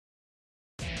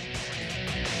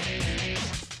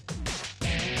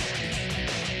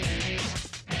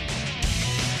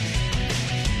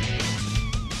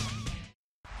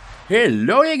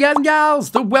Hello again,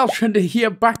 gals! The Welsh Hunter here,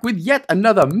 back with yet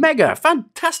another mega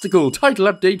fantastical title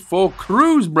update for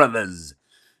Cruz Brothers.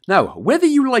 Now, whether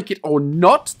you like it or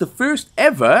not, the first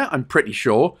ever, I'm pretty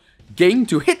sure, game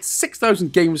to hit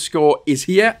 6,000 game score is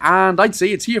here, and I'd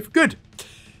say it's here for good.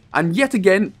 And yet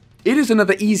again, it is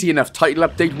another easy enough title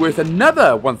update worth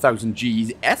another 1,000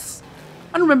 GS.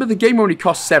 And remember, the game only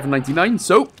costs $7.99,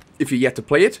 so if you're yet to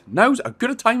play it, now's as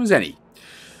good a time as any.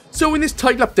 So in this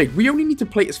title update, we only need to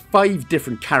play as 5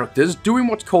 different characters, doing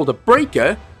what's called a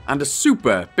breaker and a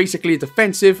super, basically a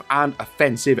defensive and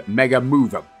offensive mega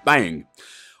mover. Bang!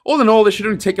 All in all, this should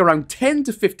only take around 10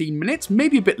 to 15 minutes,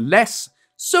 maybe a bit less.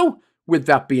 So, with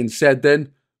that being said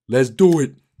then, let's do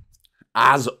it.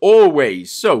 As always.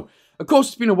 So, of course,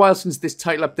 it's been a while since this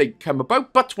title update came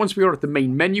about, but once we are at the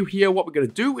main menu here, what we're going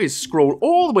to do is scroll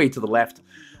all the way to the left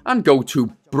and go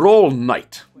to Brawl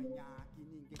Night.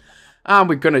 And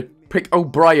we're going to pick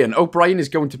O'Brien. O'Brien is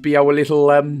going to be our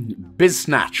little biz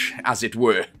snatch, as it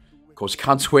were. Of course,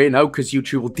 can't swear now because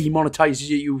YouTube will demonetize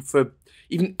you for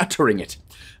even uttering it.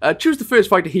 Choose the first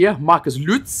fighter here, Marcus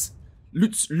Lutz.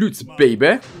 Lutz,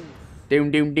 baby.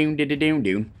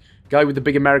 Down. Guy with the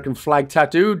big American flag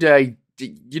tattooed.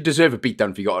 You deserve a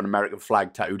beatdown if you got an American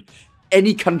flag tattooed.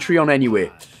 Any country on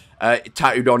anywhere.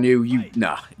 Tattooed on you,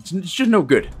 nah. It's just no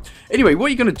good. Anyway, what are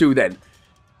you going to do then?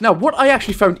 Now, what I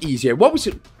actually found easier,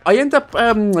 I end up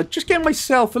just getting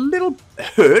myself a little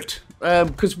hurt,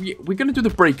 because we're going to do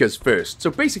the breakers first. So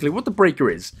basically, what the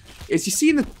breaker is you see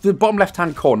in the bottom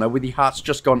left-hand corner where the heart's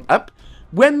just gone up,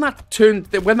 when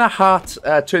that heart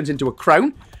turns into a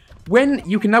crown,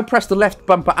 you can now press the left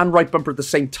bumper and right bumper at the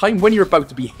same time when you're about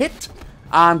to be hit,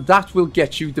 and that will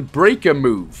get you the breaker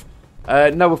move.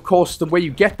 Now, of course, the way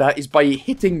you get that is by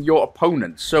hitting your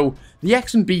opponent. So, the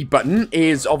X and B button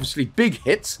is obviously big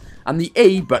hits, and the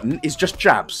A button is just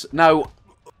jabs. Now,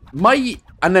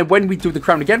 and then when we do the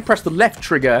crown again, press the left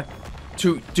trigger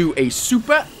to do a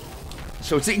super.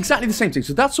 So, it's exactly the same thing.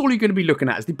 So, that's all you're going to be looking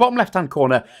at is the bottom left-hand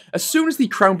corner. As soon as the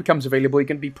crown becomes available, you're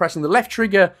going to be pressing the left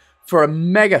trigger for a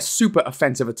mega super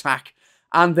offensive attack.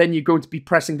 And then you're going to be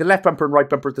pressing the left bumper and right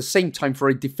bumper at the same time for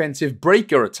a defensive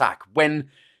breaker attack when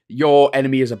the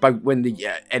enemy is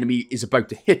about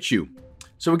to hit you.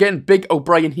 So again, big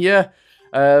O'Brien here.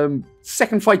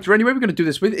 Second fighter anyway we're going to do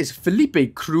this with is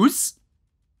FELIPE Cruz.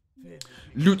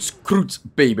 Lutz Cruz,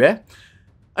 baby. And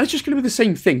it's just going to be the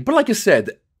same thing. But like I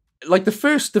said, like the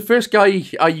first guy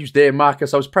I used there,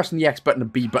 Marcus, I was pressing the X button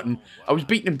and B button. I was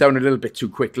beating him down a little bit too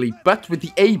quickly. But with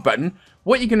the A button,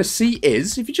 what you're going to see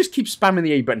is, if you just keep spamming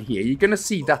the A button here, you're going to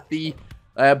see that the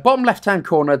bottom left-hand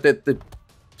corner, the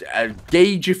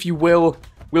gauge, if you will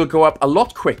go up a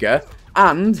lot quicker,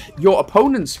 and your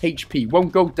opponent's HP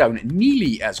won't go down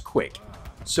nearly as quick.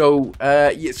 So,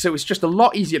 so it's just a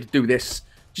lot easier to do this.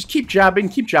 Just keep jabbing,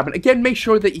 keep jabbing. Again, make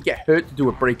sure that you get hurt to do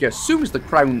a breaker as soon as the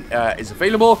crown is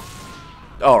available.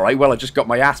 Alright, well, I just got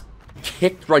my ass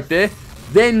kicked right there.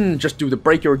 Then just do the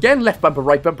breaker again, left bumper,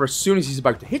 right bumper as soon as he's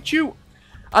about to hit you.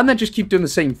 And then just keep doing the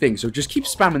same thing. So just keep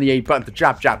spamming the A button to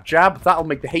jab, jab, jab. That'll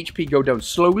make the HP go down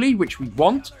slowly, which we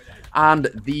want. And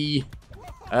the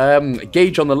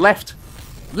gauge on the left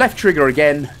trigger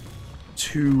again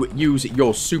to use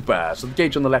your super. So the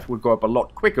gauge on the left will go up a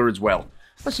lot quicker as well.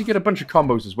 Plus you get a bunch of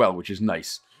combos as well, which is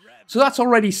nice. So that's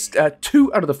already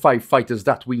 2 out of the 5 fighters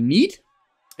that we need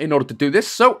in order to do this.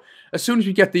 So as soon as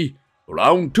we get the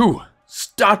round 2,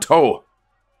 starto,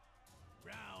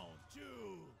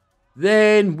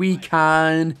 then we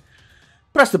can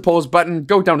press the pause button,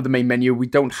 go down to the main menu. We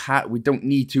don't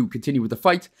need to continue with the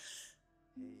fight.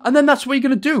 And then that's what you're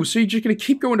going to do. So you're just going to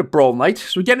keep going to Brawl Night.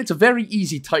 So again, it's a very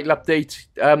easy title update.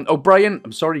 O'Brien,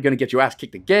 I'm sorry, you're going to get your ass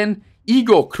kicked again.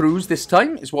 IGOR Cruz this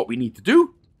time is what we need to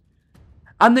do.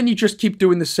 And then you just keep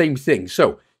doing the same thing.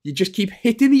 So you just keep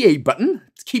hitting the A button,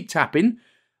 keep tapping.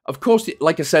 Of course,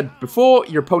 like I said before,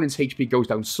 your opponent's HP goes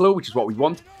down slow, which is what we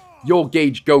want. Your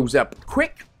gauge goes up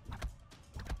quick.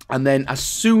 And then as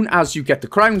soon as you get the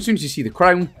crown, as soon as you see the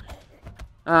crown,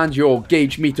 and your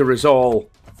gauge meter is all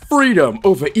freedom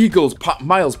over eagles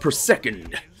miles per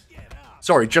second.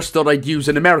 Sorry, just thought I'd use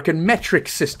an American metric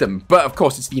system. But of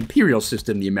course, it's the imperial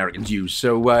system the Americans use.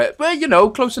 So, well, you know,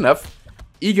 close enough.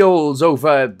 Eagles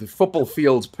over the football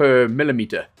fields per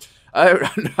millimeter.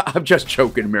 I'm just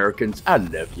joking, Americans. I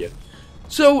love you.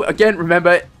 So, again,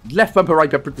 remember, left bumper,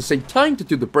 right bumper at the same time to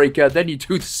do the breaker. Then you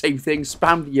do the same thing,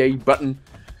 spam the A button.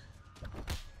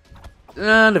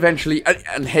 And eventually,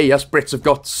 and hey, us Brits have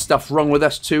got stuff wrong with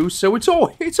us too, so it's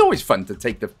always fun to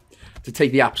take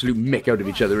the absolute mick out of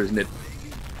each other, isn't it?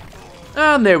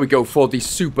 And there we go for the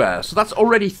super. So that's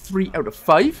already 3 out of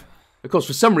 5. Of course,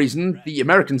 for some reason, the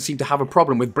Americans seem to have a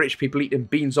problem with British people eating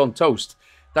beans on toast.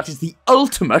 That is the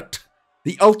ultimate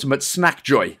snack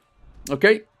joy.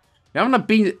 Okay? Now, I'm not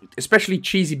beans, especially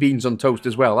cheesy beans on toast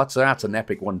as well. That's an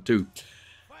epic one too.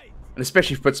 And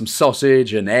especially if you put some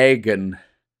sausage and egg and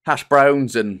hash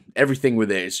browns and everything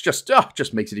with it. It's just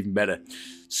makes it even better.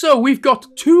 So, we've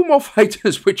got 2 more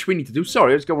fighters which we need to do.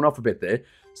 Sorry, I was going off a bit there.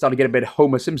 Starting to get a bit of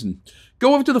Homer Simpson.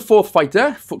 Go over to the 4th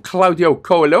fighter, for CLAUDIO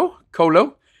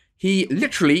COELHO. He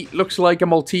literally looks like a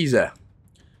Malteser.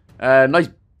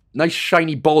 Nice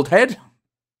shiny bald head.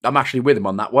 I'm actually with him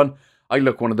on that one. I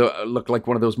look like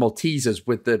one of those Maltesers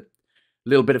with the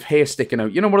little bit of hair sticking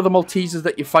out. You know, one of the Maltesers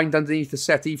that you find underneath the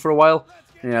settee for a while?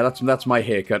 Yeah, that's my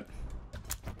haircut.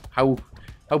 How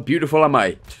beautiful am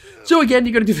I? So again,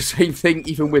 you're going to do the same thing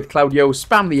even with CLAUDIO.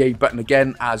 Spam the A button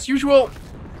again as usual.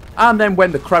 And then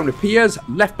when the crown appears,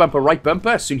 left bumper, right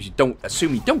bumper, assume you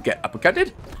don't get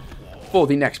uppercutted for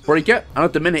the next breaker. And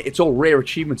at the minute, it's all rare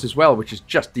achievements as well, which is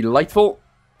just delightful.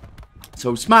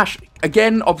 So smash,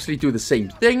 again, obviously do the same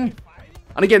thing.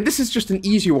 And again, this is just an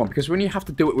easier one, because when you have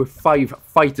to do it with 5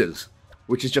 fighters,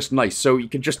 which is just nice. So you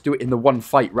can just do it in the one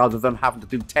fight, rather than having to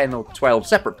do 10 or 12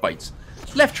 separate fights.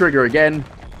 Left trigger again,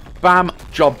 bam,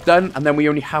 job done. And then we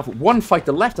only have 1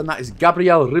 fighter left, and that is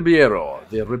Gabriel RIBEIRO,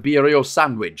 the RIBEIRO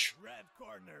sandwich.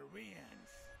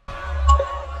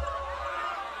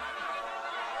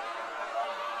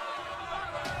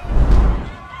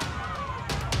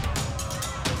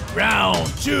 Round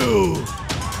 2.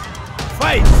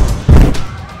 Fight!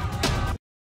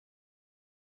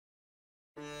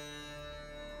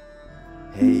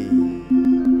 Hey.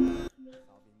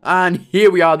 And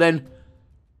here we are then.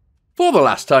 For the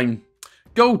last time.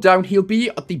 Go down. He'll be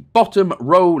at the bottom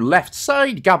row left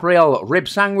side. Gabriel Rib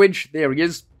Sandwich. There he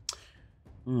is.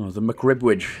 Oh, the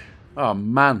McRibwidge. Oh,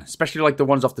 man. Especially like the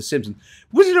ones off The Simpsons.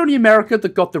 Was it only America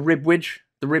that got the Ribwidge?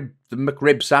 The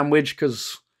McRib Sandwich?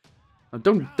 Because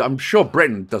I'm sure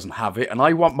Britain doesn't have it, and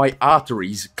I want my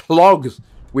arteries clogged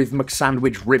with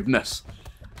McSandwich ribness.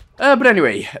 But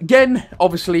anyway, again,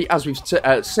 obviously, as we've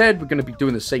said, we're going to be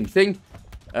doing the same thing.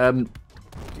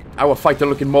 Our fighter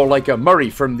looking more like a Murray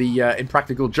from the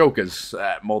Impractical Jokers,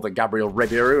 more than Gabriel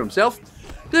RIBEIRO himself.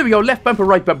 There we go, left bumper,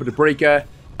 right bumper to breaker.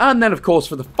 And then, of course,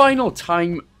 for the final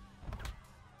time,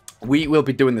 we will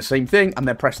be doing the same thing, and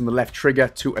then pressing the left trigger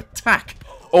to attack.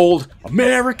 Old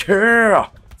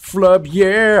America! Flub,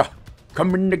 yeah!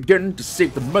 Coming again to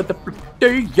save the motherfucking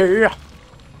day, yeah!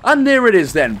 And there it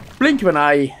is then. Blink of an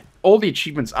eye. All the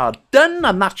achievements are done,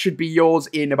 and that should be yours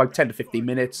in about 10 to 15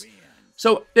 minutes.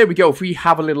 So, there we go. If we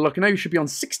have a little look now, you should be on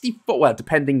 64, well,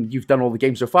 depending, you've done all the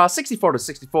games so far. 64 to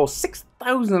 64,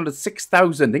 6,000 to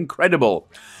 6,000. Incredible.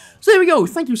 So, there we go.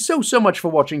 Thank you so much for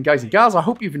watching, guys and gals. I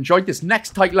hope you've enjoyed this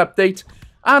next title update,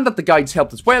 and that the guides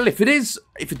helped as well. If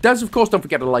it does, of course, don't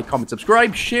forget to like, comment,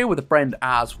 subscribe, share with a friend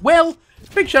as well.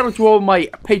 Big shout out to all my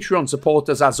Patreon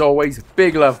supporters, as always.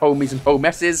 Big love, homies and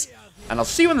homesses. And I'll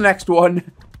see you in the next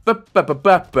one. Big love.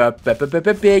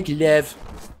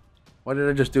 Why did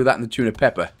I just do that in the tune of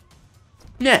pepper?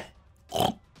 Yeah.